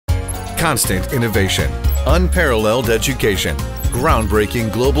constant innovation, unparalleled education,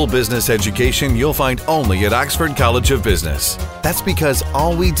 groundbreaking global business education you'll find only at Oxford College of Business. That's because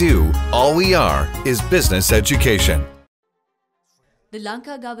all we do, all we are, is business education. The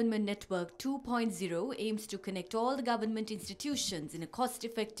Lanka Government Network 2.0 aims to connect all the government institutions in a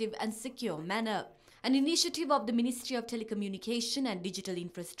cost-effective and secure manner. An initiative of the Ministry of Telecommunication and Digital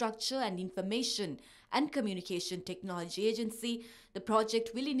Infrastructure and Information and Communication Technology Agency, the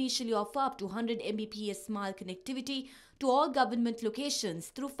project will initially offer up to 100 Mbps mile connectivity to all government locations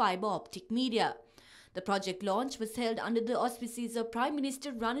through fibre optic media. The project launch was held under the auspices of Prime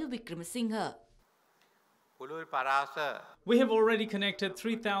Minister Ranil Wickremesinghe. We have already connected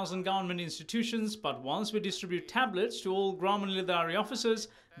 3,000 government institutions, but once we distribute tablets to all Gram Nilidhari officers,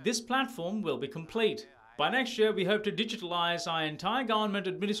 this platform will be complete. By next year, we hope to digitalize our entire government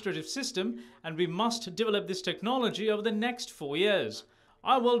administrative system, and we must develop this technology over the next 4 years.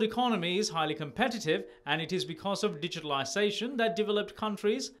 Our world economy is highly competitive, and it is because of digitalization that developed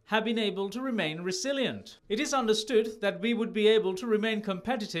countries have been able to remain resilient. It is understood that we would be able to remain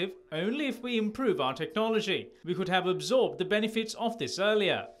competitive only if we improve our technology. We could have absorbed the benefits of this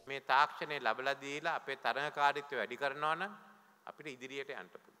earlier.